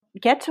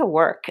get to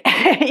work.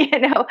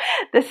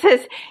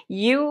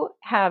 You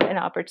have an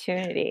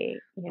opportunity,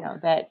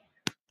 that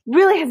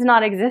really has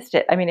not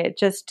existed. I mean, it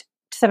just,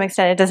 to some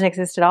extent, it doesn't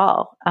exist at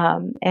all.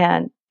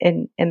 And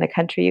in the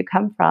country you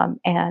come from.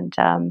 And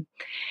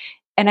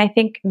I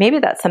think maybe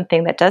that's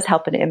something that does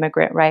help an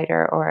immigrant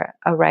writer or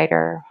a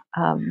writer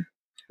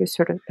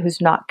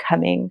who's not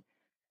coming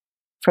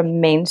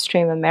from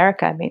mainstream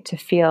America. I mean, to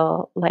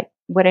feel like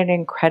what an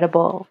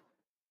incredible,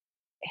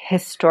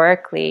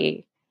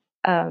 historically,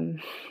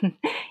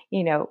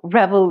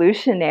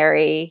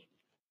 revolutionary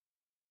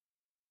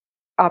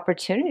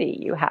opportunity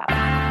you have.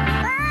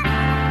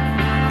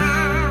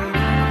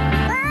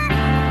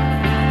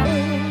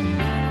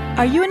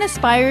 Are you an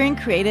aspiring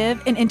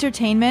creative in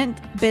entertainment,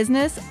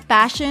 business,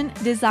 fashion,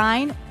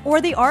 design, or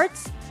the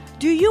arts?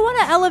 Do you want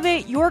to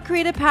elevate your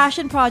creative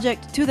passion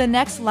project to the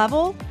next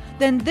level?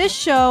 Then this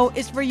show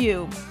is for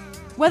you.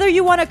 Whether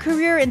you want a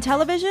career in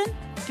television,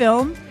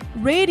 film,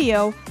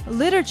 radio,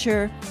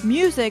 literature,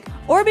 music,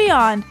 or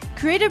beyond,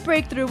 Creative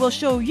Breakthrough will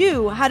show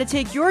you how to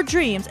take your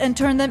dreams and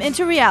turn them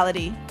into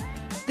reality.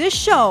 This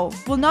show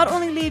will not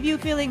only leave you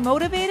feeling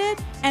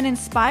motivated and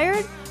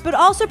inspired, but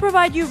also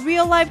provide you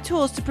real-life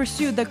tools to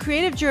pursue the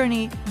creative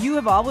journey you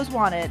have always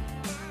wanted.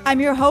 I'm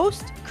your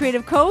host,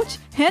 creative coach,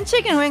 and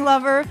chicken wing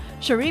lover,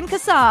 Shireen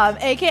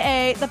Kassab,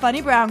 aka the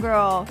Funny Brown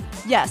Girl.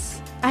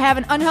 Yes, I have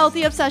an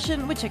unhealthy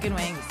obsession with chicken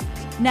wings.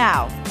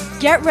 Now,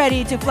 get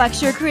ready to flex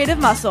your creative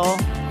muscle.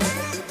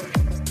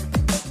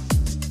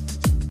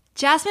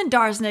 Jasmine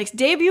Darznik's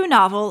debut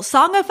novel,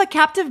 Song of a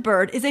Captive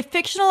Bird, is a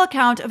fictional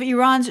account of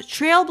Iran's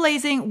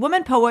trailblazing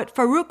woman poet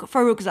Farouk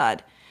Farrokhzad.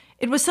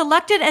 It was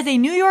selected as a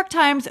New York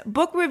Times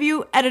Book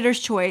Review Editor's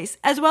Choice,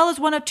 as well as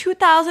one of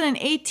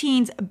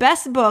 2018's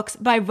best books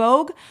by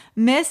Vogue,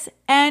 Miss,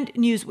 and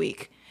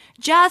Newsweek.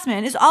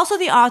 Jasmine is also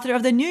the author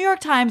of the New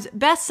York Times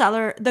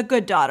bestseller, The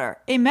Good Daughter,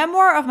 a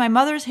memoir of my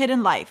mother's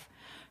hidden life.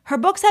 Her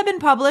books have been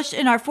published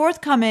and are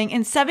forthcoming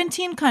in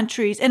 17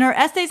 countries, and her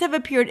essays have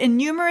appeared in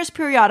numerous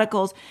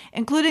periodicals,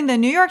 including the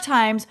New York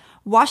Times,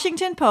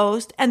 Washington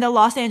Post, and the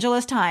Los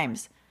Angeles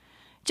Times.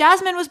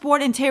 Jasmine was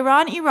born in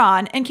Tehran,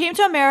 Iran, and came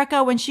to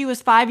America when she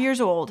was 5 years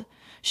old.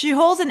 She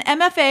holds an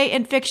MFA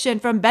in fiction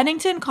from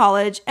Bennington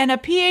College and a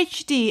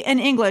PhD in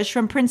English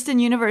from Princeton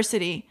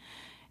University.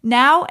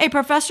 Now a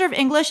professor of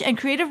English and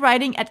creative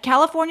writing at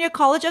California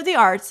College of the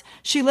Arts,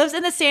 she lives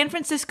in the San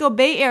Francisco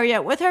Bay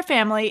Area with her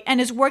family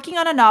and is working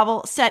on a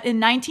novel set in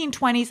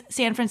 1920s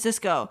San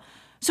Francisco.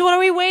 So what are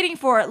we waiting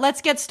for?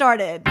 Let's get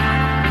started.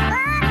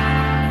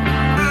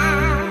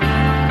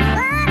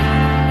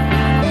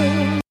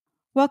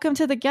 Welcome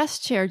to the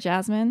guest chair,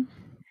 Jasmine.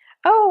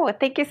 Oh,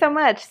 thank you so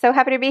much. So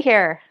happy to be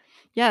here.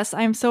 Yes,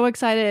 I'm so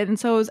excited. And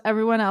so is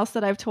everyone else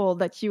that I've told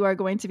that you are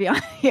going to be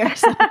on here.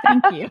 So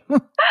thank you.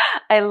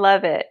 I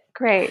love it.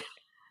 Great.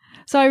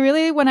 So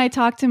when I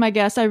talk to my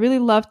guests, I really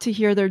love to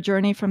hear their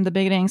journey from the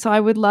beginning. So I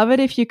would love it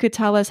if you could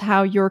tell us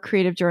how your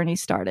creative journey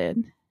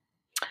started.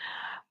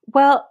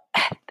 Well,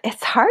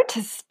 it's hard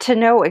to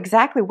know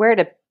exactly where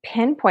to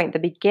pinpoint the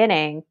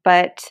beginning,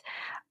 but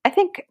I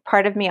think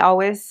part of me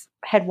always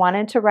had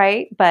wanted to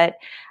write, but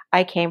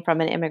I came from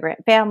an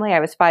immigrant family. I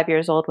was 5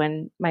 years old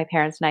when my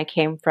parents and I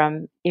came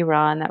from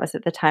Iran. That was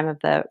at the time of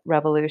the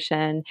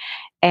revolution.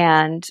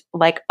 And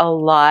like a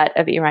lot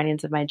of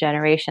Iranians of my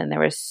generation, there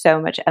was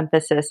so much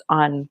emphasis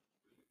on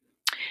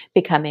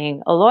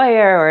becoming a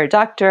lawyer or a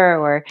doctor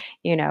or,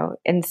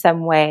 in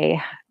some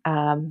way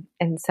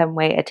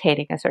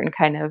attaining a certain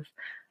kind of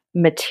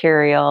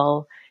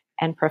material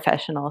and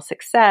professional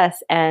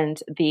success. And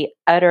the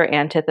utter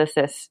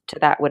antithesis to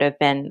that would have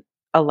been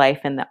a life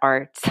in the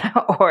arts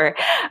or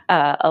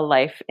a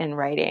life in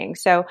writing.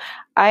 So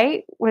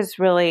I would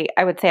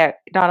say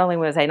not only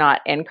was I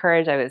not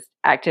encouraged, I was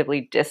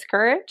actively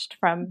discouraged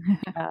from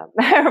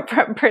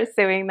from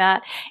pursuing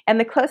that. And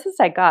the closest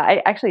I got,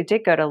 I actually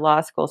did go to law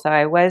school. So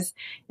I was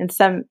in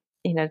some,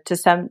 to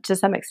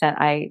some extent,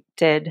 I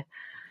did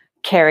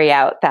carry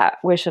out that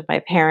wish of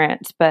my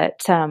parents,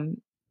 but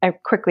I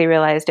quickly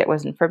realized it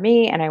wasn't for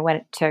me, and I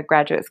went to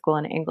graduate school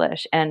in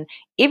English. And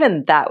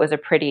even that was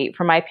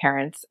for my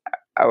parents,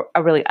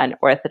 a really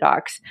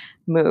unorthodox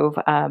move.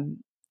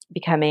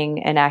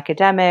 Becoming an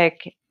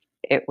academic,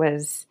 it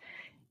was,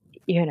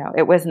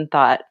 it wasn't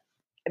thought,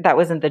 that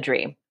wasn't the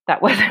dream.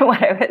 That wasn't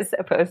what I was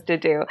supposed to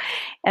do.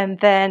 And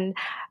then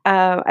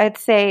I'd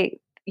say,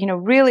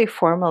 really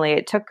formally,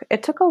 it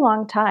took a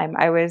long time.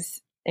 I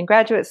was in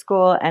graduate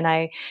school, and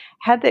I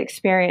had the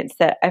experience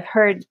that I've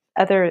heard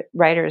other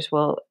writers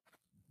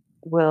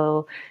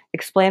will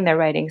explain their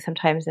writing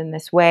sometimes in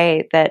this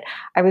way, that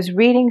I was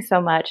reading so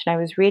much, and I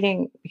was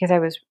reading because I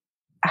was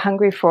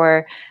hungry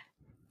for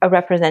a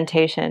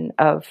representation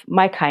of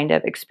my kind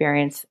of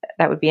experience.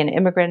 That would be an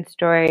immigrant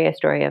story, a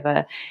story of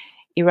a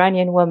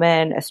Iranian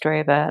woman, a story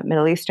of a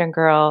Middle Eastern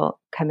girl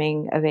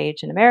coming of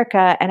age in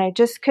America. And I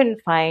just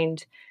couldn't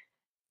find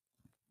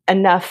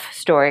enough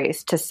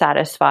stories to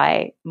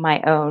satisfy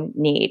my own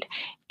need.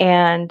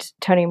 And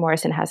Toni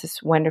Morrison has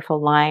this wonderful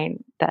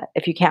line that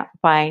if you can't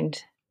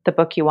find the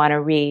book you want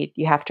to read,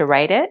 you have to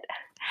write it.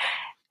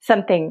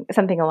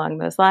 something along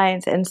those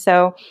lines. And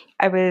so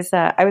I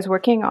was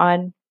working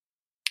on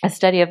a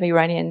study of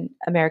Iranian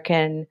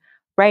American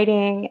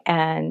writing,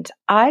 and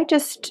I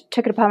just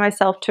took it upon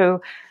myself to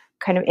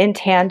kind of in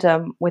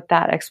tandem with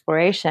that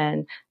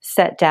exploration,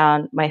 set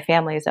down my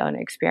family's own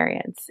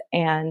experience.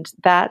 And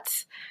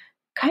that's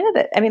kind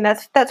of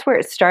that's where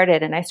it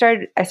started. And I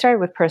started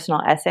with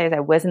personal essays. I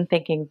wasn't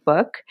thinking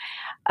book.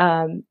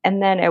 And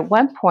then at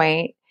one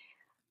point,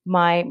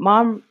 my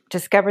mom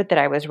discovered that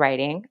I was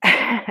writing,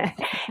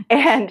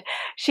 and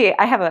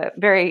I have a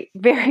very,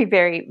 very,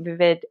 very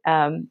vivid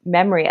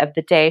memory of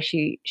the day.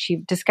 She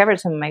discovered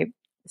some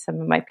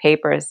of my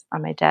papers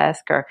on my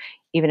desk, or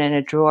even in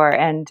a drawer,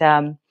 and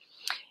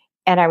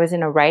I was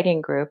in a writing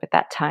group at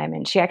that time,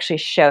 and she actually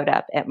showed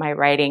up at my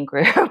writing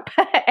group,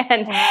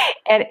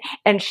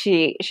 and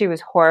she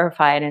was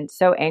horrified and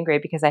so angry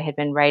because I had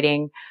been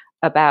writing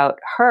about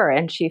her,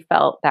 and she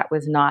felt that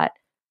was not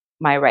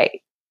my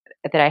right,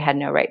 that I had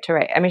no right to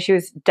write. I mean, she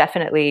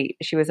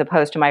was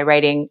opposed to my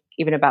writing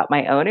even about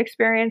my own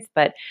experience,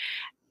 but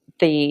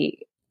the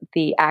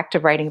act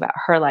of writing about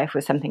her life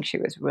was something she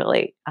was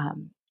really,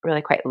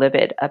 really quite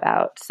livid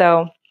about.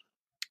 So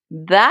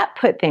that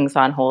put things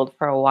on hold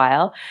for a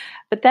while.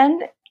 But then,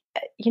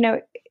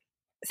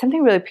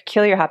 something really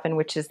peculiar happened,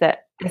 which is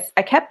that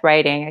I kept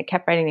writing. I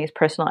kept writing these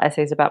personal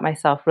essays about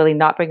myself, really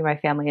not bringing my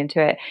family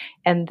into it.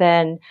 And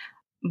then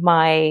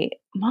my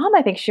mom,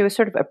 I think she was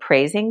sort of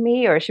appraising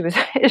me, or she was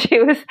she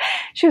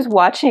was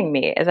watching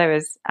me as I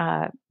was,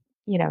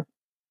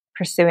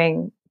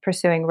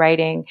 pursuing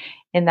writing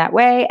in that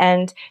way.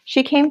 And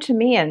she came to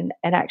me and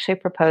actually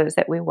proposed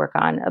that we work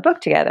on a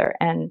book together.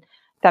 And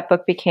that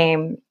book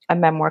became a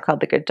memoir called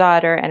The Good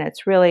Daughter. And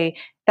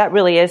that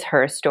really is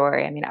her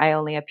story. I mean, I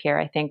only appear,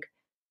 I think,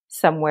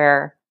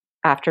 somewhere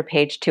after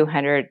page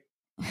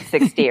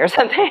 260 or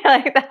something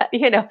like that,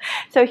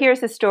 So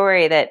here's a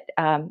story that,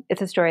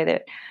 it's a story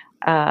that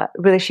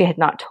really she had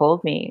not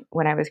told me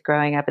when I was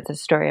growing up. It's a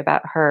story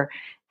about her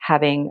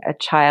having a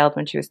child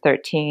when she was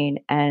 13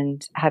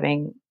 and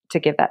having to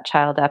give that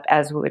child up,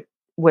 as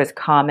was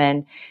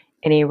common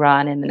in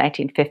Iran in the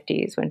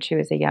 1950s when she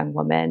was a young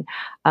woman.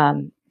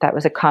 That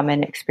was a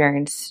common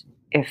experience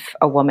if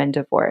a woman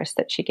divorced,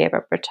 that she gave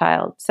up her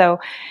child. So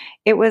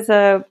it was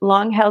a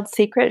long-held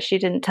secret. She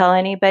didn't tell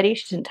anybody.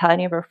 She didn't tell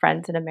any of her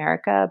friends in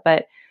America.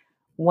 But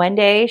one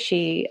day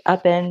she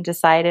up and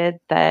decided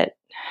that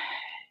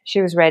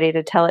she was ready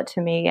to tell it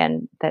to me,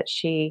 and that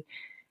she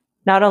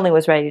not only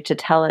was ready to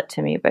tell it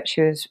to me, but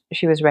she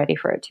was ready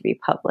for it to be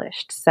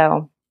published.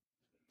 So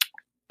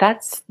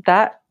that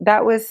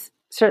was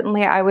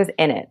certainly, I was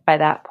in it by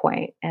that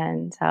point.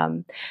 And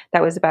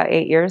that was about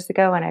 8 years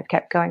ago, and I've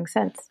kept going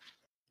since.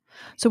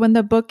 So when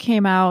the book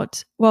came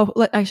out, well,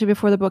 actually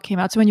before the book came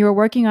out, so when you were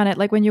working on it,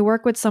 like when you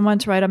work with someone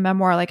to write a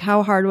memoir, like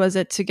how hard was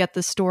it to get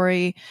the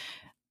story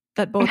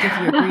that both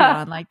of you agreed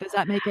on? Like, does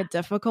that make it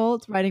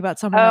difficult writing about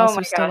someone else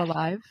who's still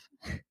alive?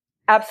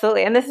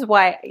 Absolutely. And this is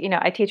why,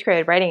 I teach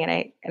creative writing,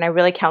 and I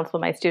really counsel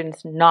my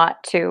students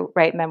not to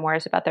write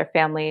memoirs about their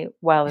family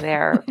while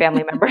their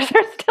family members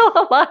are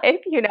still alive,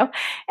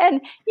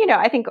 And,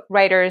 I think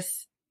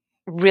writers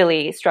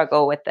really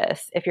struggle with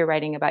this. If you're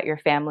writing about your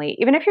family,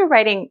 even if you're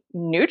writing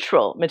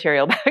neutral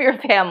material about your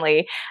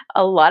family,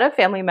 a lot of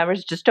family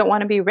members just don't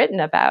want to be written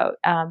about.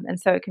 And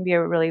so it can be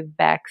a really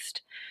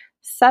vexed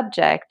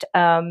subject.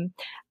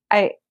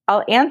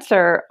 I'll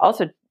answer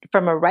also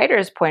from a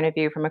writer's point of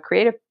view, from a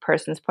creative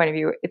person's point of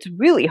view. It's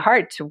really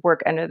hard to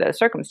work under those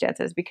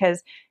circumstances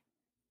because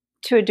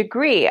to a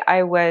degree,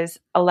 I was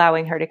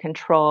allowing her to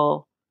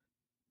control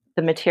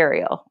the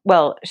material.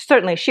 Well,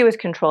 certainly she was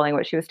controlling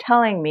what she was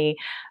telling me,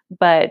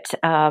 but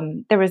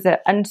there was an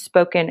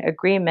unspoken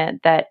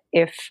agreement that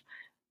if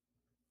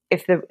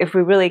it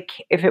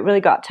really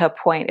got to a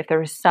point, if there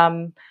was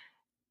some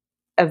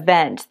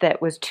event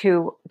that was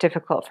too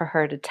difficult for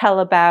her to tell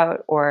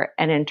about, or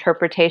an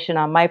interpretation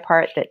on my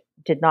part that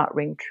did not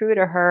ring true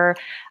to her,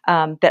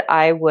 that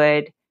I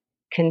would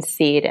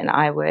concede, and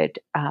I would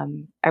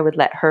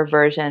let her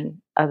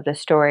version of the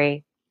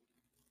story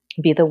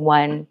be the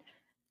one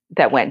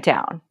that went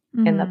down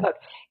in the book.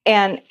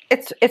 And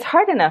it's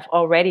hard enough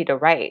already to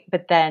write,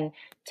 but then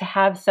to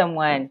have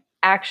someone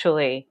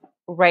actually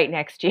right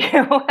next to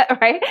you,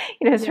 right?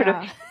 Sort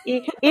of,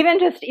 even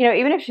just,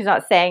 even if she's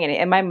not saying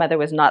anything. And my mother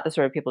was not the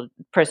sort of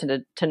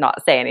person to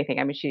not say anything.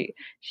 I mean,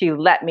 she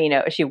let me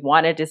know she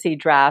wanted to see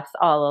drafts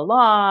all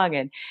along,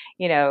 and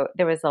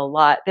there was a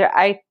lot there.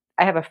 I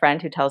have a friend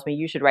who tells me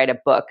you should write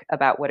a book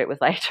about what it was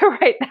like to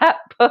write that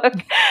book,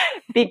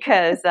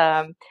 because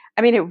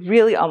it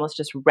really almost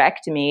just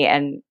wrecked me,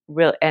 and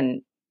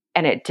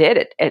it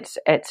did. It's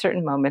at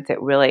certain moments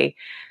it really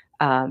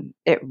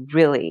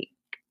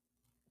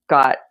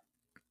got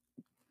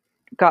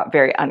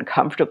very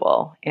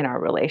uncomfortable in our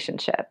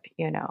relationship,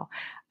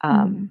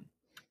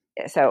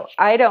 So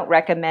I don't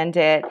recommend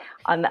it.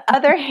 On the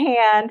other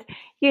hand,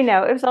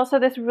 it was also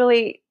this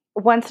really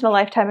once in a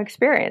lifetime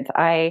experience.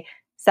 I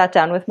sat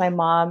down with my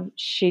mom.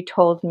 She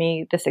told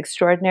me this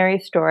extraordinary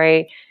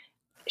story.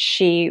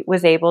 She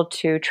was able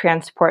to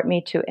transport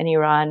me to an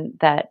Iran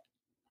that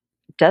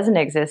doesn't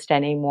exist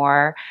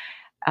anymore.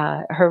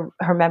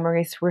 Her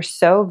memories were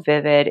so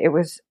vivid. It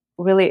was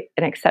really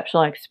an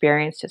exceptional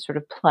experience to sort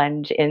of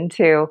plunge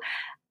into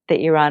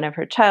the Iran of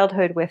her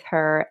childhood with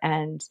her,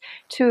 and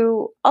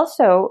to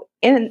also,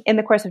 in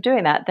the course of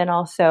doing that, then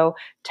also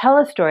tell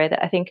a story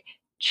that I think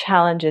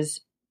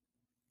challenges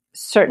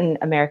certain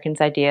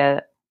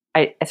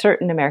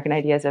certain American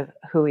ideas of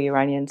who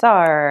Iranians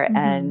are,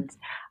 and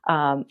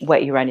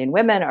what Iranian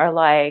women are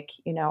like.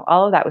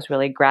 All of that was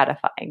really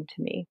gratifying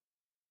to me.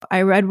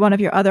 I read one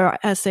of your other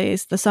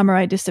essays, The Summer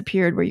I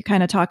Disappeared, where you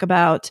kind of talk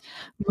about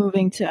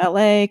moving to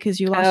LA because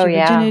you lost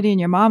your virginity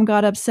and your mom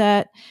got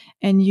upset.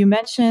 And you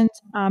mentioned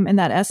in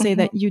that essay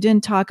that you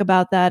didn't talk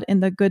about that in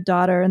The Good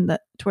Daughter and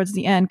towards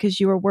the end because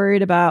you were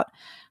worried about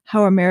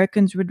how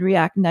Americans would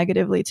react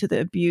negatively to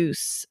the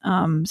abuse.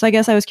 So I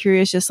guess I was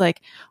curious, just like,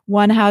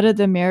 one, how did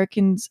the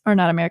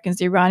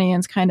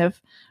Iranians kind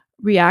of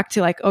react to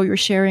like, oh, you're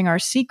sharing our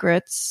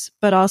secrets,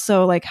 but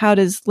also like, how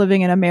does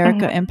living in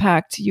America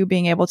impact you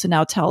being able to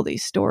now tell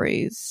these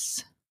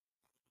stories?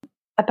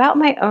 About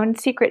my own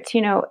secrets,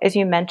 as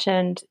you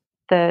mentioned,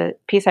 the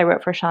piece I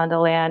wrote for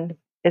Shondaland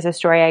is a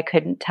story I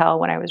couldn't tell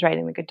when I was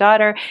writing The Good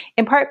Daughter,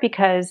 in part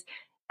because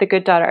The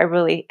Good Daughter,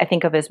 I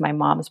think of as my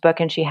mom's book,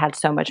 and she had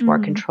so much more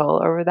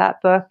control over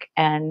that book.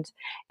 And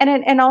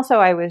also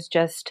I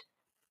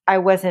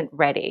wasn't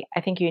ready. I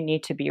think you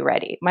need to be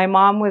ready. My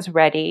mom was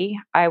ready.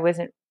 I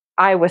wasn't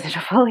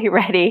fully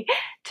ready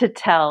to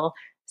tell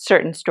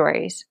certain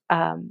stories.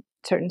 And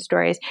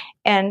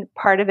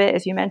part of it,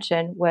 as you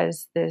mentioned,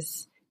 was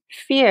this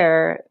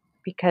fear,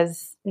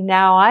 because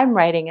now I'm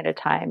writing at a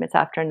time, it's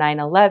after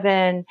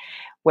 9/11,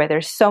 where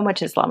there's so much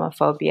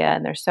Islamophobia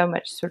and there's so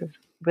much sort of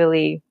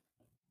really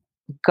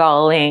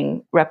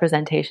galling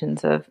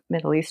representations of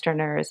Middle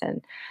Easterners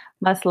and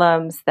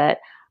Muslims, that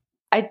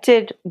I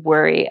did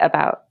worry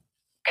about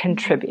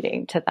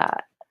contributing to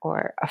that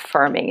or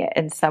affirming it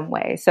in some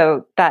way.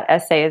 So that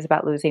essay is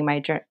about losing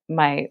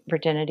my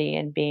virginity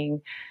and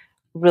being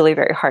really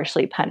very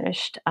harshly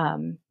punished.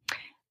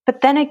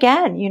 But then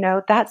again,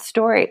 that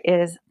story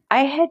is,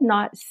 I had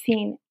not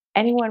seen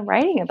anyone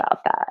writing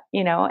about that,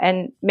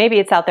 and maybe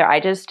it's out there. I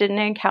just didn't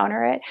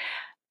encounter it,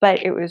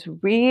 but it was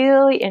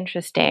really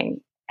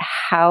interesting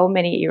how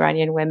many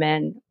Iranian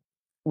women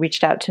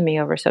reached out to me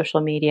over social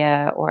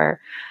media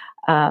or,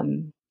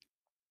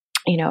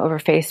 over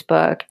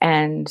Facebook.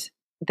 And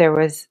there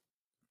was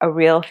a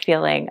real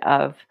feeling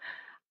of,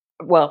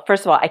 well,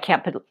 first of all, I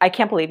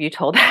can't believe you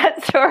told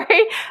that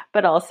story,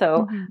 but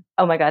also,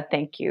 oh my God,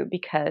 thank you.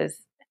 Because,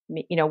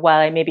 while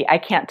I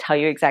can't tell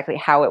you exactly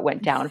how it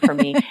went down for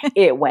me,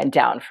 it went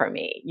down for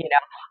me.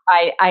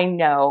 I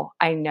know,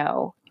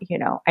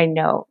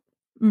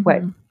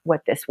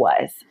 what this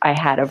was. I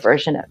had a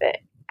version of it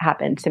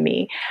happen to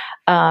me.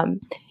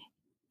 And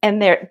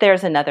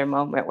there's another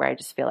moment where I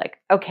just feel like,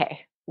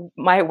 okay,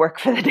 my work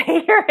for the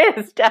day here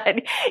is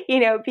done,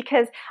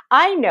 because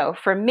I know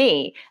for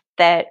me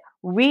that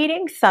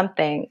reading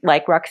something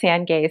like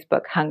Roxane Gay's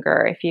book,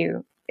 Hunger, if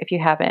you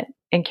haven't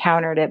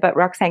encountered it, but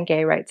Roxane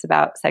Gay writes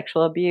about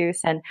sexual abuse,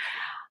 and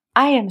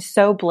I am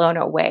so blown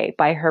away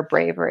by her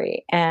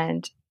bravery.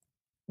 And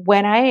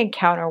when I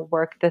encounter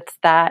work that's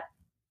that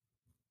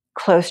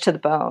close to the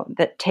bone,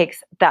 that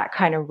takes that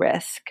kind of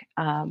risk,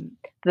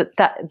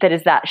 that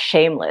is that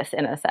shameless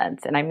in a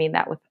sense, and I mean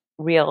that with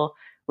real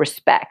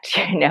respect,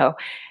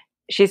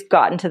 she's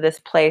gotten to this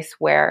place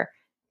where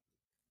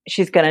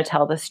she's going to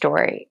tell the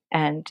story.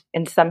 And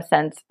in some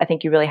sense, I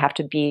think you really have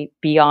to be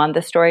beyond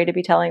the story to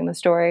be telling the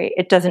story.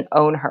 It doesn't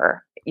own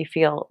her. You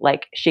feel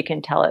like she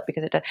can tell it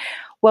because it does.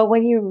 Well,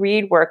 when you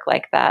read work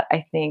like that,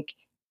 I think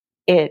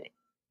it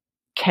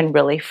can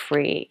really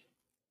free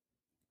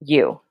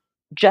you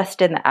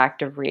just in the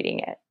act of reading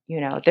it.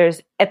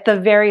 There's, at the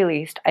very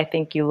least, I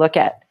think you look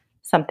at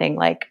something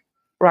like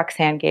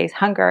Roxane Gay's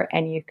Hunger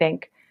and you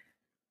think,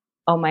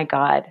 oh my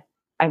God,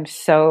 I'm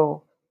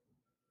so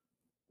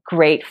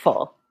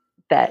grateful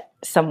that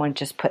someone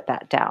just put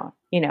that down.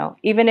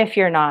 Even if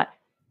you're not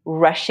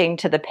rushing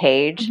to the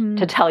page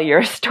to tell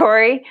your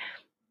story,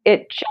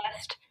 it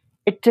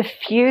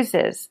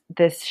diffuses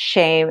this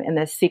shame and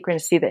this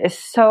secrecy that is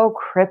so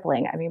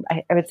crippling. I mean,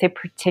 I would say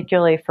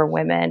particularly for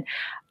women,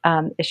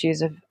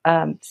 issues of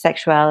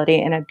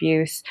sexuality and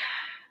abuse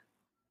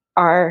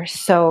are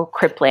so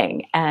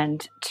crippling.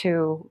 And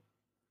to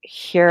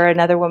hear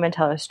another woman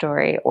tell a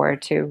story or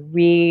to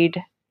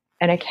read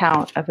an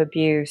account of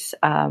abuse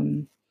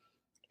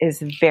is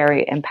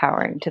very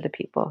empowering to the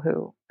people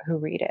who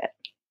read it.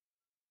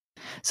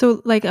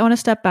 So, I want to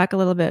step back a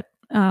little bit.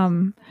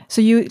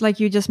 So you, like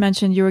you just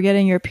mentioned, you were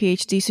getting your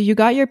PhD. So you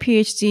got your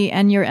PhD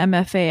and your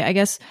MFA. I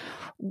guess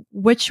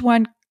which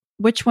one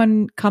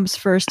comes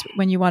first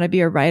when you want to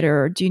be a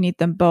writer, or do you need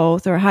them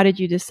both, or how did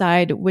you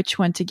decide which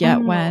one to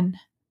get when?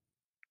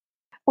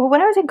 Well,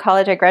 when I was in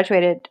college, I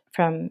graduated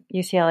from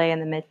UCLA in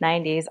the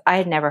mid-90s. I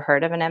had never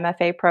heard of an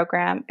MFA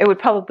program. It would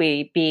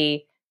probably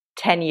be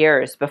 10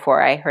 years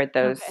before I heard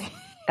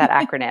that that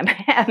acronym,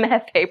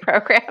 MFA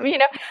program,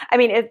 I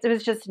mean, it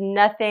was just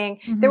nothing.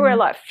 There were a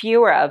lot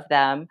fewer of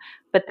them,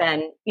 but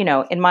then,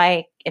 in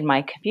my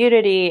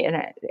community, and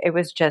it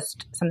was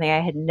just something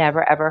I had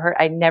never, ever heard.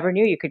 I never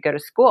knew you could go to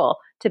school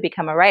to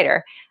become a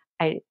writer.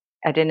 I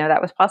didn't know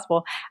that was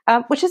possible,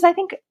 which is, I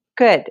think,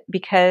 good,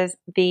 because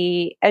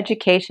the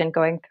education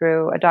going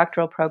through a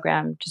doctoral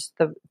program, just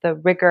the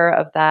rigor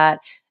of that,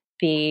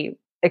 the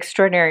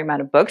extraordinary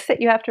amount of books that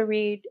you have to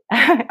read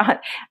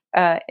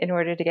in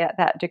order to get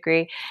that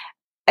degree.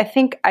 I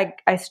think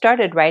I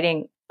started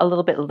writing a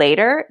little bit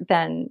later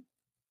than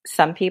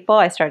some people.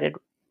 I started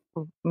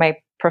my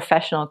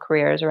professional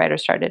career as a writer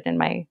started in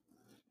my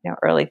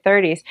early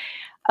 30s,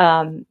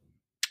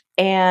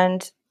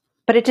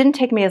 but it didn't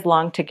take me as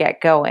long to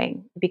get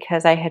going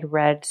because I had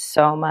read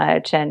so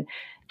much, and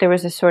there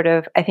was a sort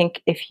of, I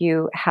think, if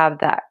you have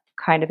that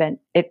kind of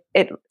it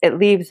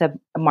leaves a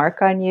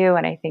mark on you,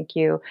 and I think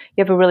you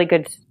have a really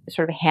good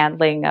sort of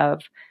handling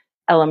of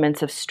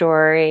elements of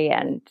story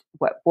and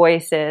what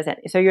voices, and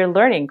so you're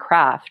learning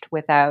craft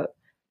without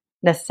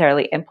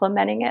necessarily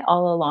implementing it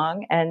all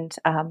along, and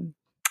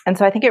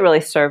so I think it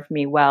really served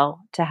me well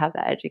to have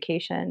that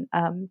education,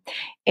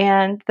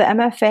 and the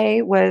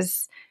MFA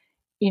was,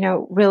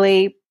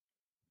 really,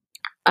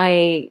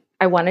 I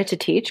wanted to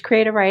teach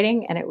creative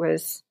writing, and it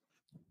was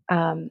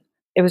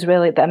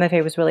really, the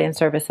MFA was really in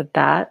service of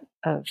that,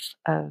 of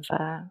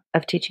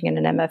teaching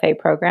in an MFA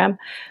program,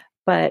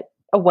 but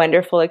a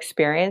wonderful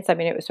experience. I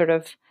mean, it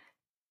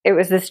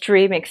was this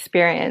dream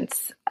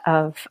experience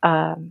of,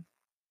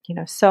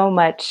 so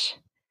much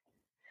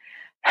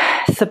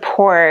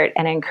support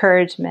and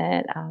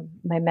encouragement.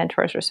 My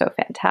mentors were so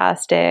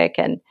fantastic,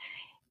 and,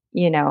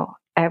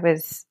 I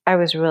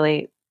was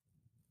really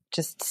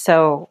just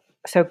so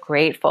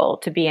grateful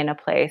to be in a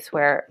place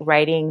where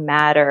writing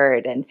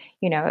mattered. And,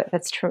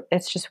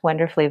 it's just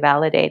wonderfully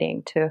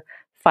validating to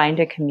find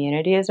a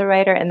community as a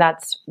writer. And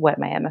that's what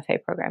my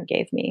MFA program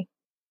gave me.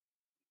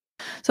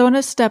 So I want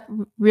to step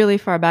really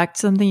far back to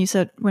something you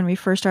said when we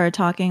first started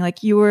talking.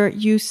 Like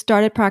you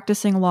started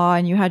practicing law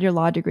and you had your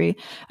law degree.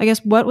 I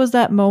guess, what was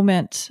that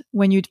moment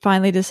when you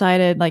finally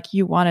decided like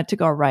you wanted to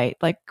go write?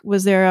 Like,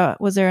 was there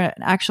an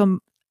actual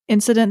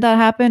incident that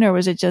happened, or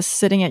was it just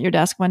sitting at your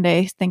desk one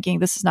day thinking,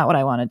 this is not what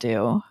I want to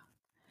do?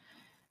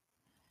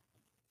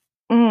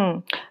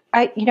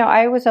 I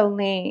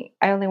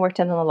only worked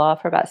in the law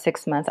for about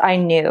 6 months. I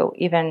knew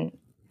even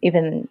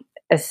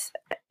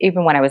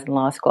when I was in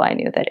law school, I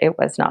knew that it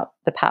was not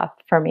the path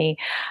for me.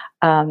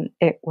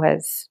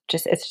 It's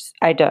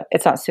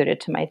not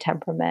suited to my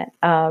temperament.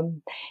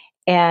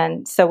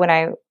 And so when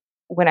I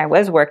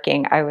was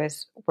working, I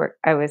was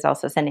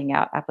also sending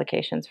out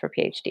applications for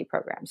PhD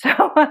programs. So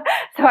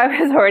I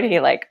was already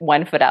like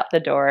 1 foot out the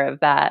door of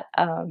that.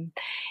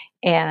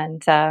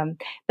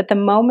 But the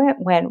moment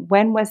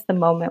when was the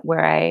moment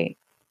where I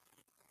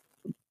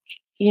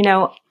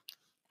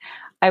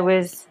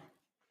was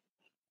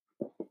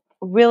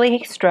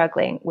really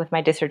struggling with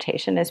my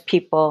dissertation, as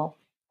people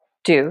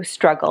do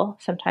struggle.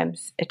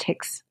 Sometimes it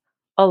takes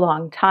a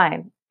long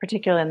time,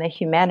 particularly in the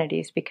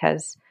humanities,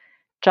 because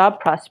job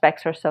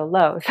prospects are so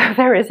low. So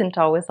there isn't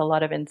always a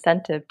lot of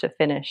incentive to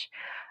finish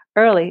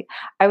early.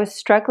 I was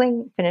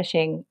struggling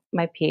finishing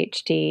my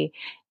PhD,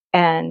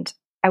 and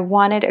I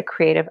wanted a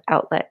creative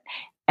outlet.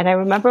 And I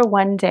remember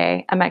one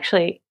day, I'm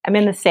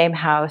in the same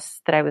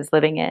house that I was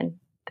living in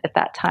at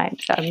that time.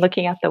 So I'm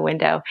looking out the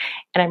window,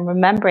 and I'm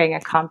remembering a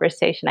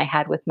conversation I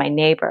had with my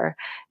neighbor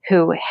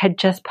who had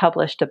just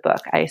published a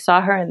book. I saw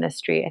her in the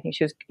street. I think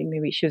she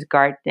was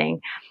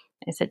gardening.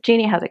 I said,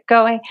 "Jeannie, how's it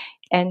going?"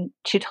 And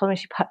she told me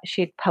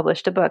she'd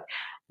published a book.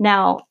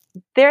 Now,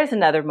 there's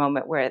another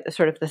moment where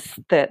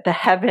the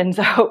heavens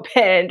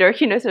opened, or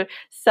sort of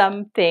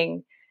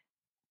something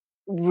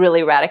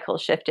really radical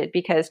shifted,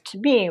 because to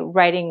me,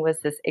 writing was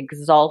this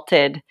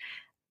exalted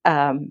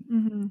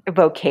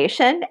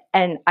vocation,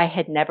 and I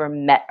had never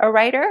met a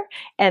writer.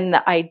 And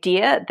the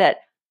idea that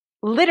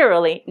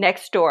literally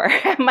next door,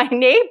 my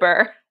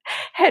neighbor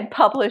had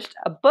published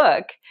a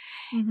book,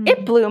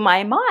 it blew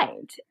my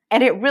mind,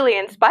 and it really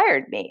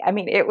inspired me. I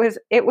mean, it was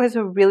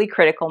a really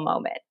critical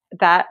moment.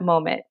 That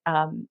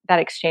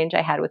exchange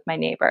I had with my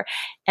neighbor,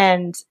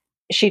 and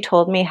she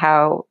told me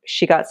how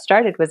she got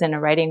started was in a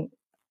writing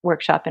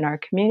workshop in our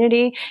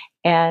community.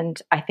 And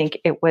I think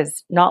it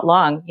was not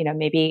long,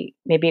 maybe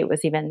it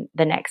was even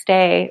the next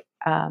day,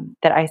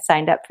 that I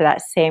signed up for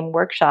that same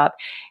workshop.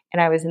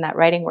 And I was in that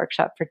writing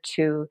workshop for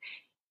 2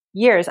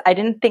 years. I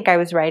didn't think I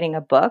was writing a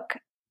book,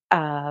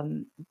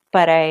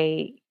 but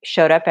I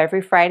showed up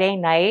every Friday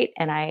night,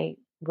 and I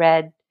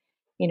read,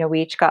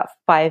 we each got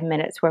 5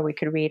 minutes where we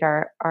could read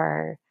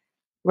our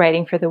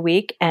writing for the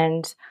week.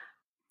 And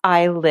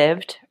I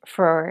lived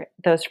for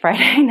those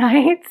Friday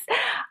nights.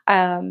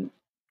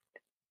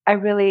 I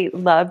really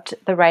loved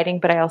the writing,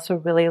 but I also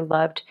really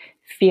loved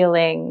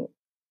feeling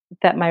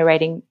that my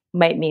writing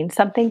might mean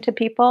something to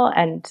people,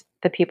 and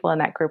the people in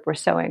that group were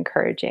so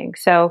encouraging.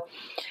 So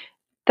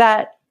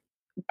that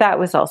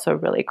was also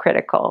really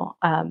critical,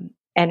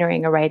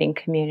 entering a writing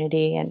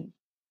community and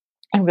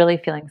really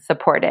feeling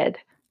supported.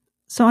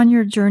 So on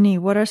your journey,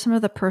 what are some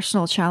of the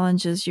personal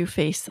challenges you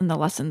faced and the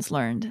lessons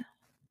learned?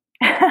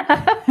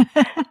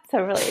 It's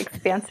a really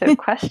expansive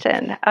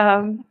question.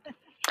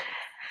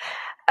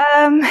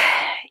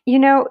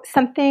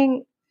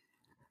 Something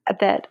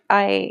that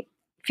I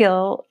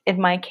feel in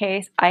my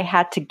case, I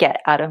had to get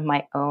out of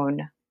my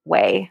own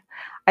way.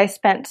 I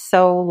spent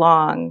so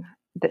long,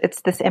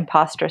 it's this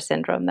imposter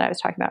syndrome that I was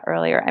talking about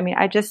earlier. I mean,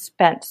 I just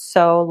spent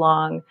so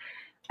long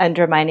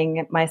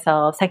undermining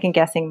myself, second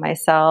guessing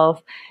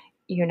myself,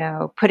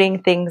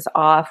 putting things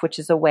off, which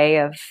is a way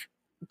of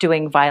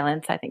doing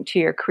violence, I think, to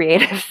your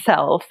creative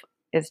self,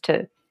 is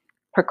to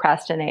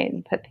procrastinate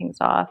and put things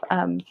off.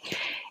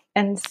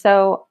 And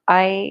so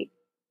I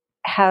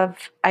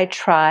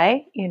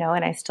try,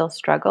 and I still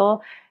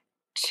struggle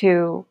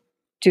to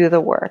do the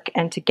work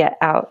and to get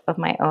out of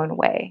my own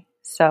way.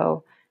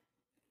 So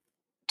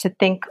to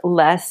think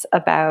less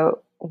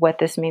about what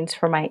this means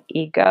for my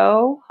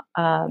ego,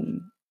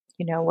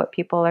 what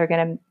people are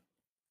going to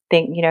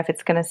think, if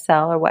it's going to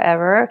sell or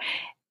whatever,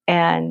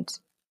 and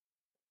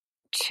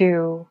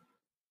to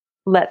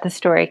let the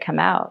story come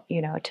out,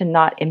 to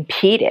not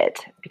impede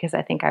it, because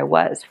I think I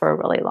was for a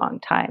really long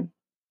time.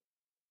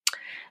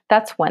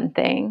 That's one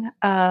thing.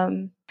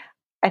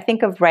 I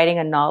think of writing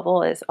a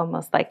novel as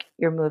almost like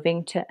you're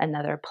moving to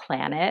another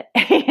planet,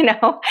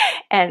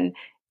 and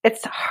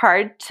it's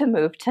hard to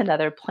move to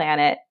another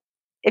planet,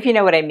 if you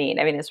know what I mean.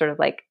 I mean, it's sort of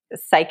like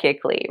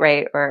psychically,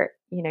 right? Or,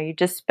 you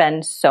just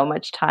spend so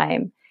much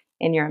time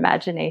in your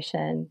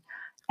imagination,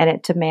 and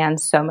it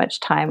demands so much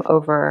time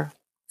over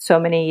so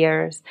many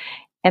years.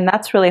 And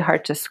that's really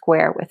hard to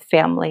square with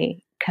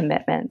family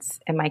commitments.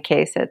 In my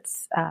case,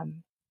 it's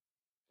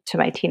to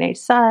my teenage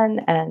son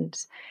and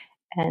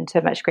to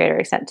a much greater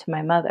extent to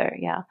my mother.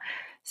 Yeah.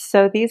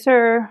 So these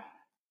are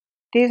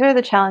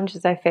the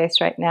challenges I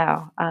face right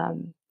now.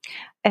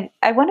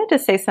 I wanted to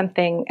say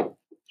something.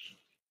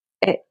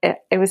 It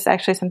was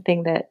actually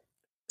something that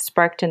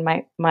sparked in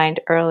my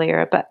mind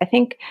earlier, but I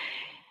think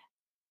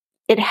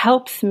it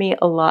helps me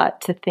a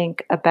lot to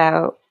think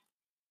about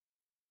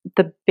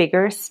the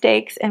bigger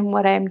stakes in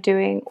what I'm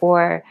doing,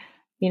 or,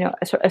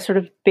 a sort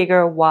of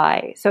bigger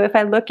why. So if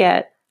I look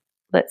at,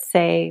 let's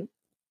say,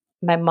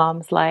 my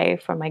mom's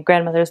life or my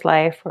grandmother's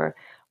life or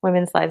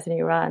women's lives in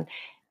Iran,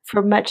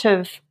 for much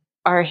of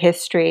our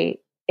history,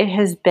 it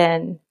has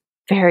been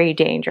very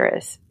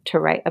dangerous to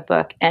write a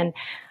book. And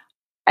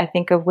I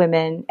think of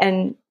women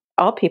and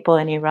all people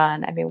in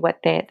Iran, I mean,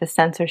 the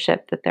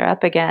censorship that they're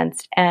up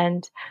against.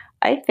 And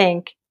I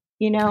think,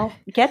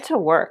 get to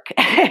work.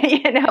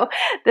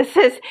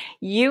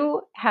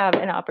 You have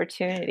an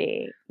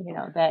opportunity,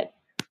 that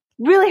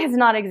really has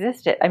not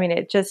existed. I mean,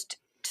 it just,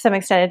 to some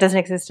extent, it doesn't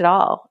exist at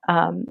all.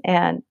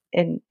 And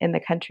in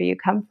the country you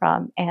come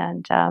from.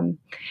 And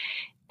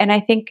I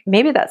think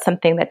maybe that's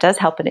something that does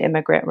help an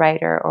immigrant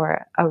writer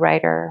or a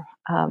writer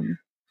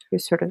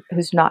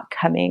who's not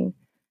coming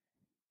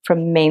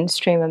from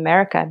mainstream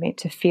America. I mean,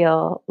 to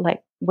feel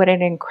like what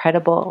an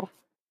incredible,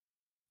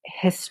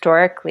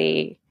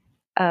 historically,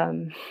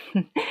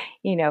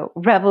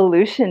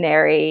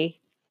 revolutionary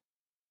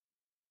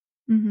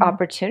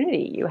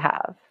opportunity you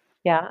have.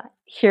 Yeah.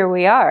 Here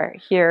we are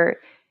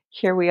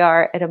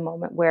at a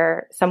moment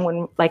where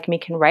someone like me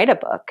can write a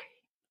book.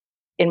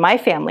 In my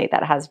family,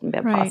 that hasn't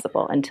been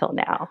possible until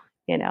now,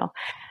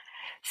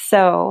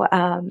 So,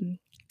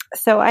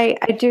 I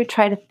do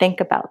try to think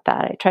about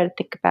that. I try to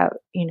think about,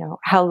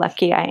 how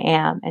lucky I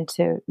am and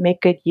to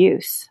make good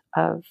use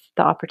of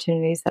the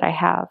opportunities that I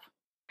have.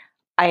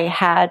 I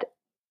had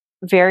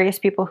various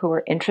people who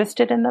were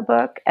interested in the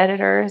book,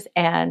 editors,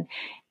 and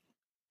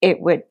it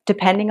would,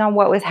 depending on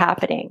what was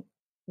happening,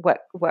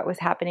 what was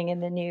happening in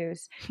the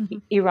news,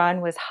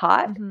 Iran was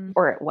hot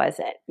or it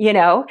wasn't,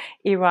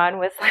 Iran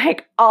was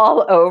like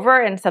all over,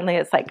 and suddenly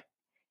it's like,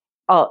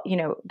 all,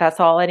 that's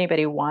all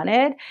anybody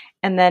wanted.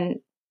 And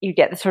then you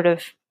get the sort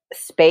of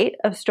spate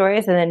of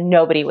stories, and then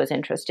nobody was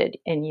interested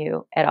in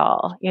you at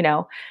all, and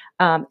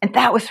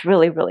that was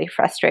really, really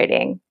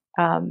frustrating.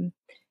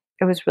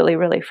 It was really,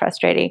 really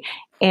frustrating.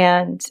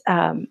 And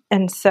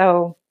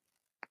so,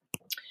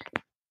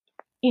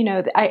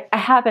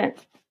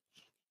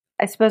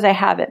 I suppose I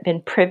haven't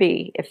been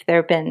privy, if there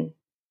have been,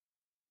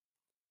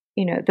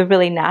 the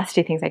really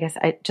nasty things. I guess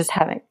I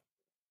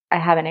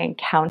haven't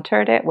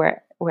encountered it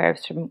where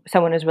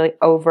someone has really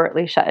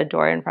overtly shut a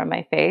door in front of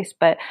my face.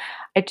 But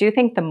I do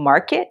think the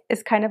market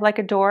is kind of like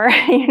a door,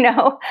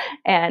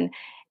 and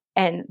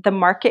the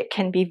market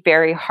can be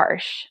very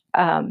harsh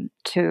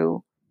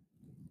to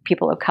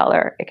people of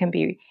color. It can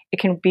be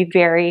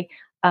very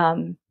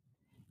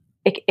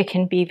it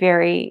can be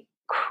very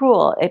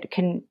cruel. It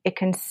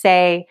can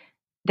say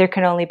there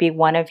can only be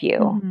one of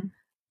you.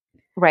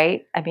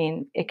 Right? I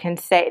mean,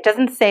 it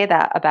doesn't say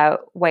that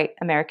about white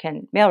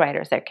American male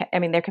writers. There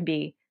can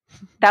be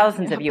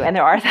thousands of you, and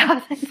there are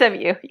thousands of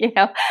you,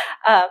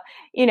 but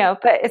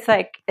it's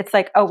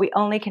like, oh, we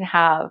only can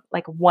have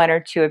like one or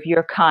two of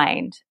your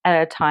kind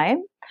at a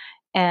time.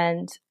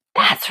 And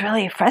that's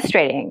really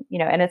frustrating,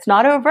 and it's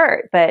not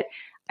overt, but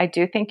I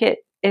do think it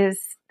is.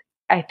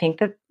 I think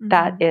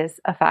that is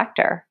a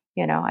factor,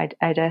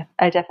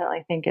 I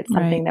definitely think it's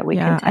something Right. that we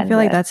Yeah. I contend feel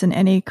like with. that's in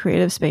any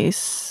creative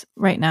space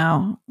right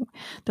now.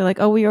 They're like,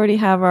 oh, we already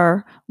have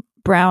our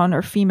brown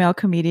or female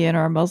comedian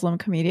or a Muslim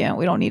comedian.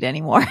 We don't need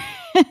any more.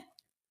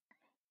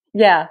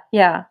 Yeah,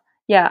 yeah,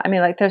 yeah. I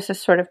mean, like there's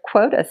this sort of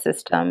quota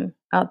system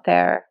out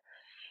there.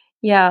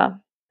 Yeah.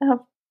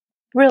 Oh,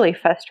 really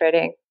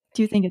frustrating.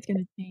 Do you think it's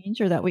going to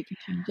change or that we can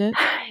change it?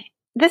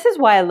 This is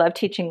why I love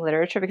teaching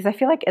literature, because I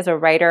feel like as a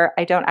writer,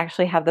 I don't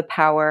actually have the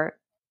power.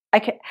 I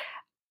can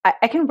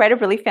I can write a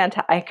really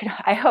fantastic.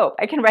 I hope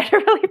I can write a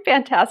really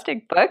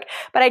fantastic book,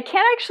 but I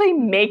can't actually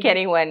make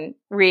anyone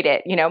read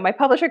it. My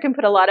publisher can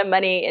put a lot of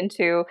money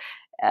into,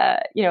 uh,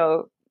 you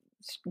know,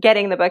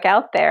 getting the book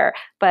out there,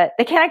 but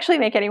they can't actually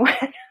make anyone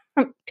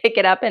pick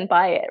it up and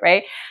buy it,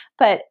 right?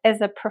 But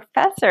as a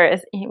professor,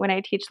 when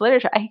I teach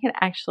literature, I can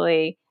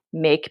actually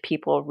make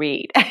people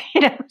read.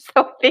 So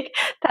I think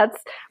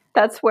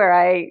that's where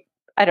I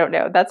don't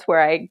know. That's where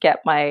I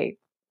get my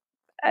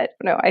I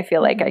don't know. I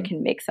feel like I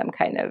can make some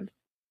kind of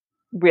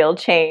real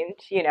change.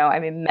 I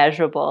mean,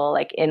 measurable,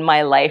 like in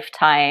my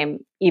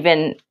lifetime,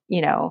 even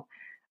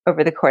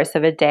over the course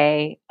of a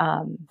day.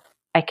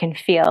 I can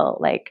feel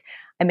like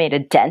I made a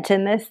dent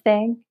in this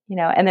thing,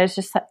 and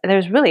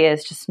there's really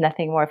is just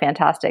nothing more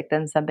fantastic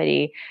than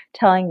somebody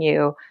telling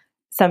you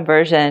some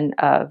version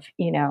of,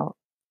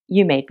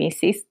 you made me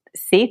see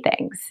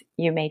things.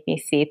 You made me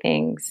see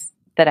things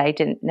that I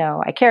didn't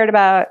know I cared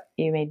about.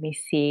 You made me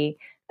see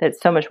that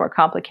it's so much more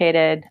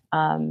complicated.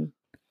 And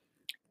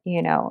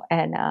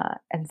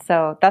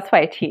so that's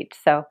why I teach.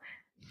 So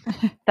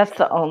that's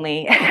the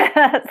only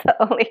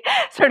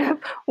sort of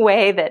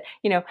way that,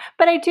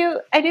 but I do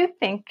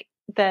think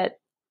that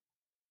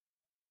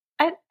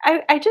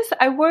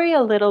I worry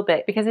a little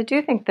bit, because I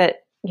do think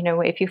that,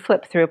 if you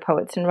flip through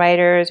Poets and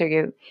Writers, or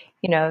if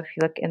you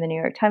look in the New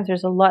York Times,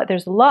 there's a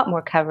lot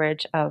more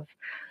coverage of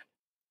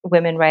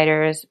women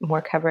writers,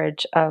 more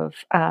coverage of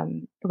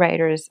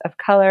writers of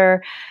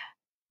color.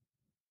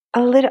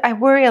 I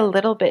worry a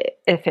little bit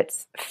if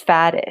it's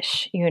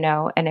faddish,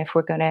 and if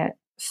we're going to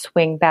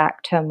swing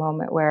back to a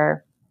moment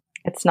where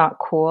it's not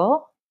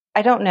cool.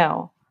 I don't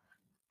know.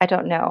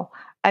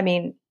 I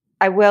mean,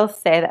 I will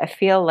say that I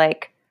feel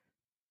like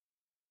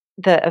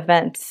the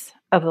events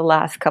of the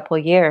last couple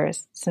of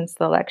years since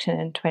the election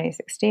in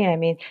 2016, I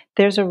mean,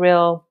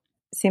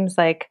 seems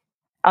like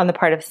on the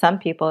part of some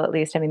people at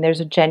least, I mean,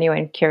 there's a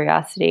genuine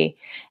curiosity.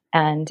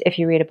 And if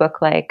you read a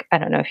book like, I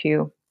don't know if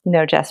you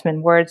know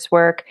Jesmyn Ward's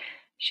work,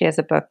 she has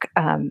a book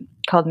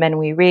called Men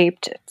We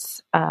Reaped.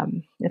 It's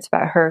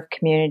about her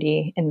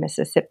community in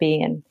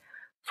Mississippi and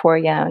 4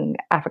 young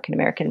African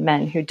American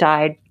men who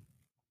died.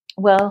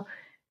 Well,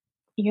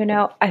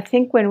 I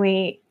think when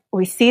we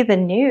see the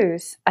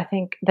news, I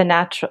think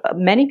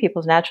many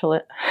people's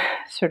natural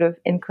sort of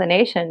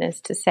inclination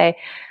is to say,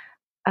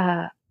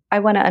 I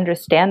want to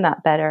understand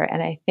that better.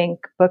 And I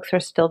think books are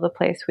still the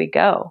place we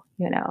go,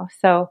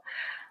 So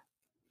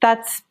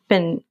that's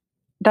been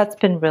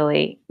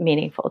really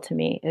meaningful to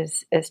me,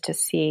 is to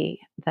see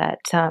that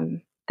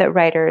that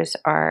writers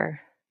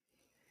are,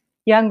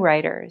 young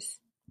writers,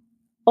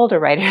 older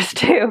writers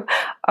too,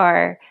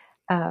 are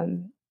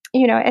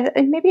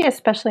and maybe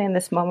especially in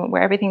this moment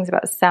where everything's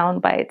about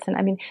sound bites. And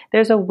I mean,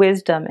 there's a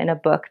wisdom in a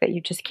book that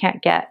you just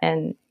can't get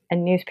in a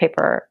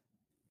newspaper,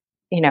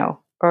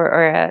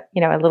 or a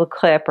little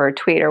clip or a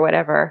tweet or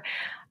whatever.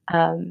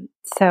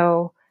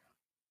 So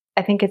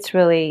I think it's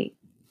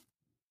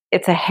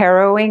a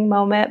harrowing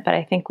moment, but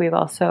I think we've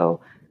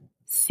also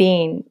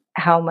seen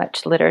how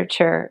much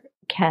literature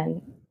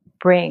can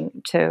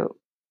bring to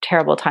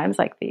terrible times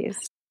like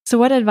these. So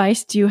what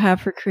advice do you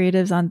have for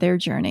creatives on their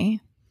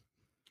journey?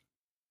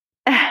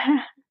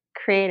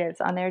 Creatives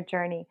on their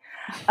journey,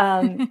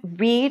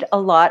 read a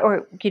lot,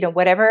 or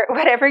whatever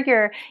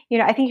you're,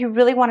 I think you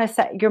really want to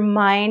set your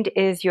mind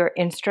is your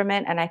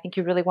instrument, and I think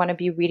you really want to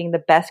be reading the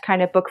best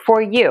kind of book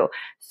for you.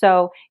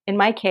 So in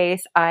my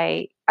case,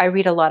 I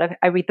read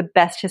the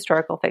best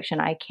historical fiction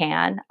I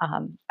can.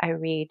 I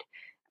read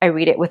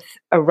it with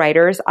a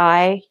writer's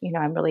eye.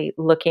 I'm really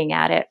looking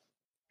at it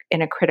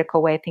in a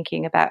critical way,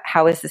 thinking about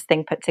how is this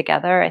thing put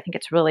together. I think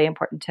it's really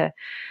important to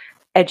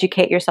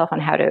educate yourself on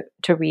how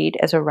to read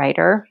as a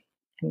writer,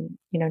 and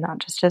not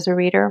just as a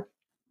reader.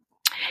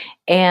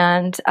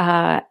 And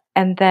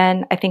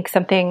then I think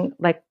something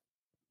like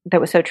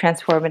that was so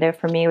transformative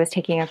for me was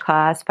taking a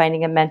class,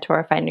 finding a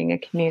mentor, finding a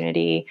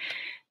community.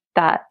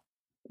 That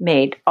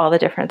made all the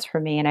difference for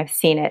me, and I've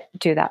seen it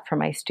do that for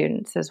my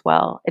students as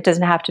well. It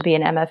doesn't have to be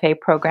an MFA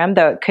program,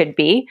 though it could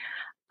be.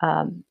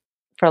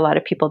 For a lot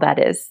of people, that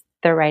is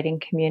their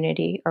writing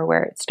community or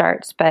where it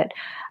starts, but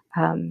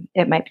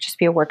it might just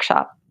be a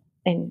workshop,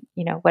 and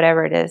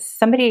whatever it is,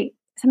 somebody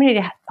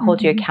to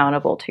hold you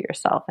accountable to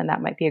yourself, and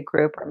that might be a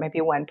group or maybe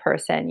one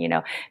person,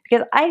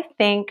 because I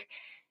think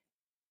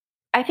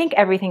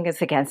everything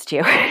is against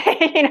you,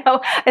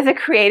 as a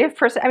creative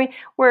person. I mean,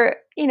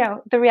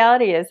 the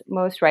reality is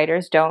most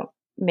writers don't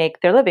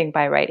make their living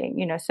by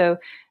writing, so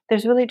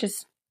there's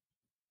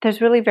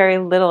really very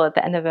little at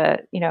the end of a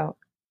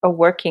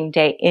working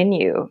day in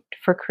you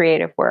for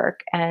creative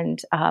work.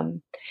 And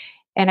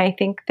And I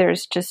think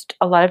there's just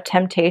a lot of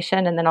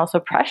temptation and then also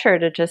pressure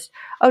to just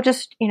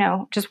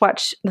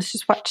watch, let's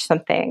just watch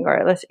something,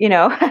 or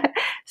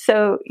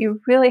so you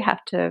really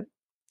have to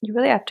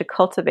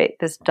cultivate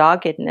this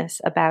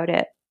doggedness about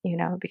it,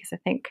 because I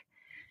think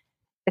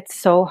it's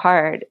so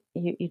hard.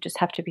 You just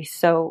have to be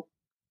so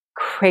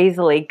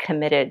crazily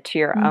committed to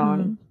your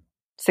own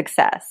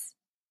success.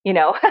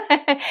 You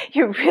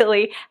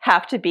really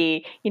have to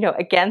be,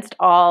 against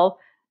all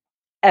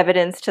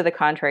evidence to the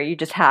contrary. You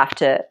just have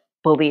to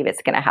believe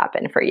it's going to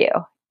happen for you,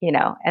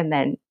 and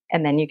then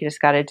you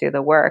just got to do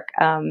the work.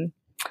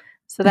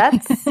 So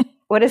that's,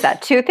 what is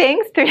that? 2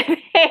 things, 3 things,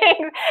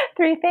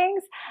 3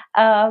 things.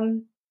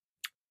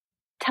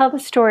 Tell the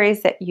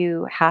stories that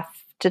you have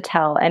to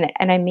tell. And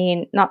I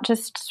mean, not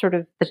just sort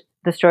of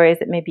the stories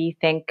that maybe you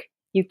think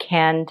you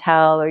can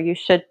tell or you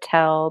should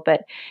tell,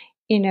 but,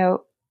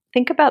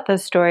 think about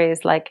those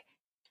stories. Like,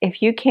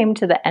 if you came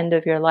to the end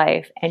of your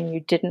life and you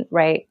didn't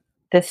write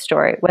this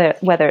story,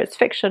 whether it's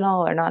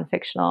fictional or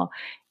non-fictional,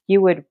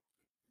 you would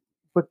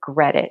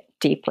regret it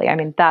deeply. I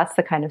mean, that's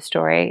the kind of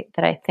story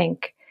that I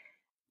think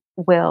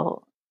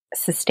will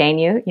sustain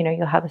you.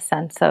 You'll have a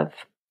sense of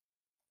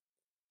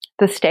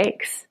the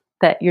stakes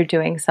that you're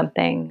doing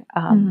something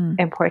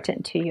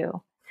important to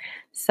you.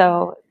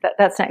 So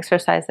that's an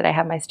exercise that I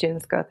have my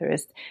students go through.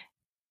 Is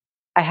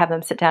I have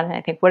them sit down and I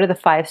think, what are the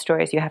 5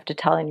 stories you have to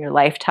tell in your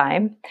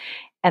lifetime?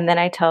 And then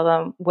I tell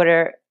them,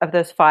 of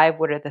those 5,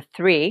 what are the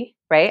 3,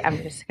 right? I'm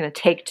just going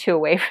to take 2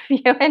 away from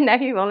you, and now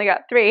you've only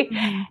got 3.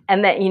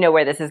 And then you know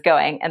where this is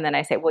going. And then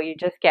I say, well, you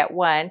just get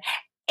 1.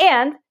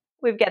 And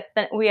we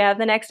have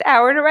the next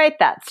hour to write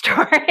that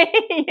story.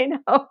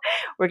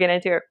 We're going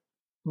to do it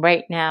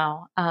right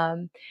now.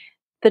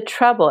 The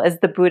trouble, as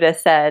the Buddha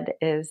said,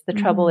 is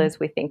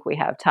we think we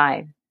have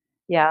time.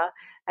 Yeah.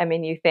 I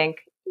mean, you think,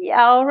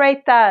 yeah, I'll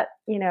write that,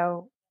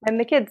 when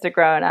the kids are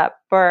growing up,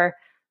 or,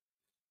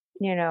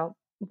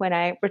 when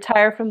I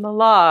retire from the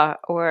law,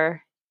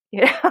 or,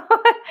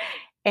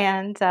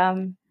 and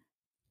don't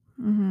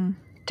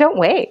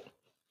wait.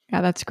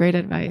 Yeah, that's great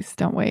advice.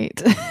 Don't wait.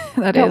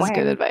 That is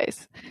good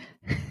advice.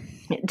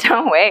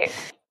 Don't wait.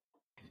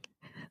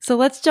 So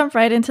let's jump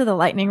right into the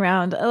lightning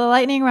round. The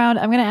lightning round,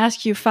 I'm going to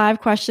ask you 5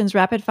 questions,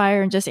 rapid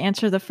fire, and just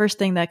answer the first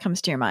thing that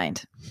comes to your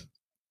mind.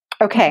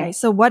 Okay.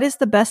 So what is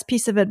the best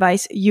piece of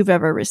advice you've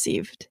ever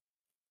received?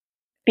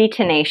 Be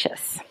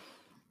tenacious.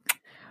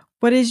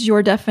 What is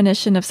your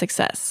definition of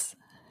success?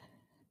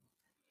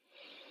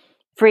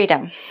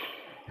 Freedom.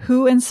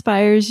 Who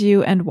inspires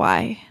you and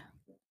why?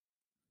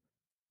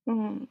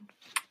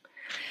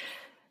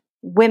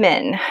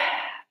 Women,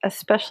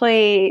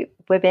 especially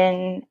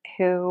women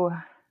who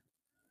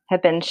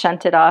have been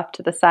shunted off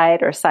to the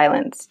side or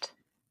silenced.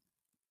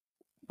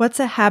 What's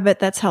a habit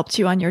that's helped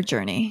you on your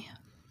journey?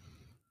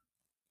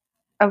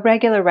 A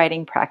regular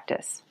writing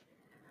practice.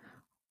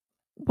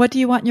 What do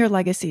you want your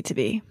legacy to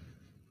be?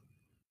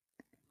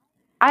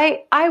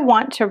 I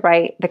want to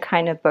write the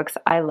kind of books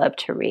I love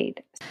to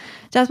read.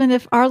 Jasmine,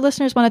 if our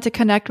listeners wanted to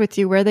connect with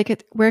you, where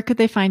could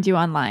they find you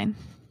online?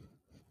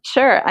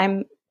 Sure.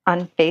 I'm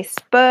on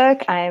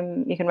Facebook.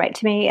 You can write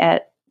to me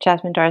at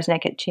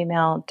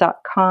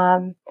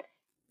jasmindarznik@gmail.com.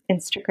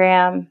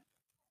 Instagram.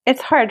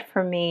 It's hard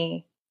for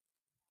me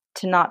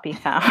to not be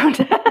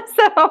found.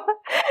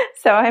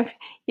 So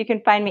you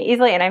can find me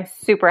easily, and I'm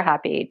super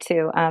happy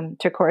to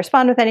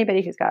correspond with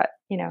anybody who's got,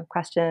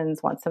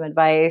 questions, wants some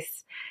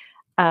advice.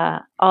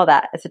 All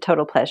that. It's a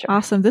total pleasure.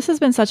 Awesome. This has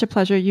been such a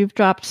pleasure. You've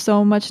dropped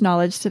so much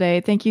knowledge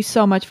today. Thank you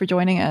so much for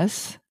joining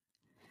us.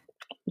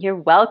 You're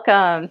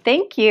welcome.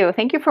 Thank you.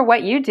 Thank you for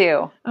what you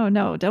do. Oh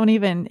no, don't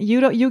even.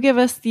 You give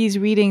us these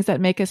readings that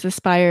make us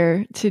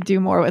aspire to do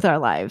more with our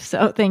lives.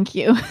 So thank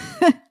you.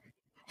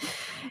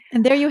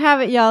 And there you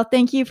have it, y'all.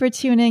 Thank you for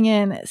tuning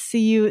in.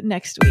 See you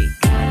next week.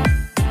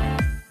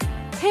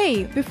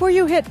 Hey, before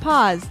you hit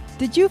pause,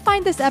 did you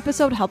find this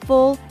episode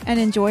helpful and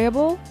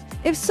enjoyable?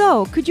 If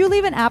so, could you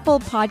leave an Apple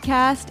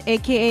Podcast,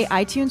 aka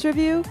iTunes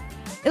review?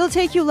 It'll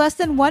take you less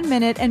than 1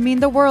 minute and mean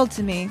the world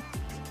to me.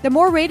 The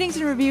more ratings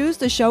and reviews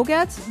the show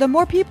gets, the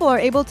more people are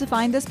able to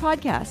find this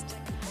podcast.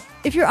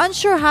 If you're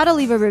unsure how to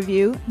leave a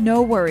review,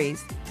 no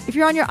worries. If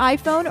you're on your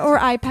iPhone or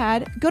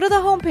iPad, go to the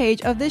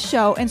homepage of this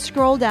show and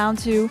scroll down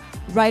to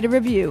Write a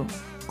Review.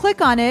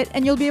 Click on it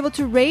and you'll be able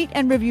to rate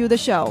and review the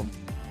show.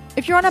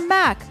 If you're on a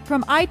Mac,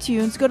 from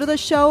iTunes, go to the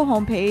show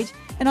homepage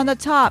and on the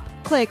top,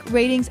 click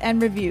Ratings and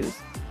Reviews.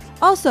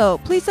 Also,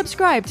 please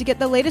subscribe to get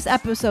the latest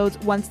episodes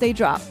once they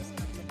drop.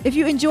 If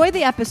you enjoyed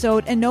the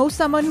episode and know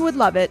someone who would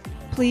love it,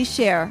 please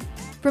share.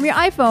 From your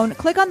iPhone,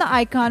 click on the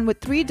icon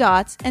with 3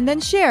 dots and then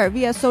share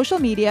via social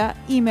media,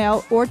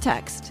 email, or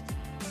text.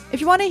 If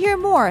you want to hear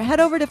more, head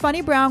over to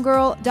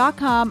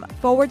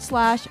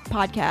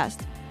funnybrownGirl.com/podcast.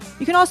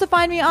 You can also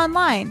find me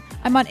online.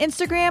 I'm on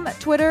Instagram,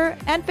 Twitter,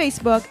 and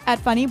Facebook at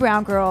Funny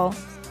Brown Girl.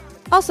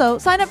 Also,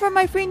 sign up for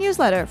my free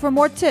newsletter for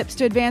more tips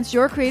to advance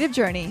your creative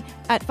journey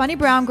at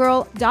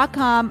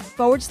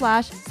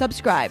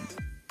funnybrownGirl.com/subscribe.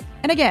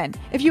 And again,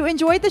 if you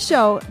enjoyed the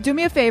show, do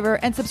me a favor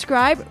and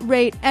subscribe,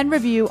 rate, and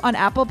review on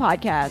Apple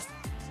Podcasts.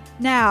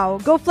 Now,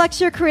 go flex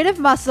your creative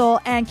muscle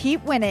and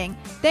keep winning.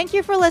 Thank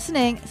you for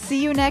listening.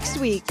 See you next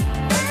week.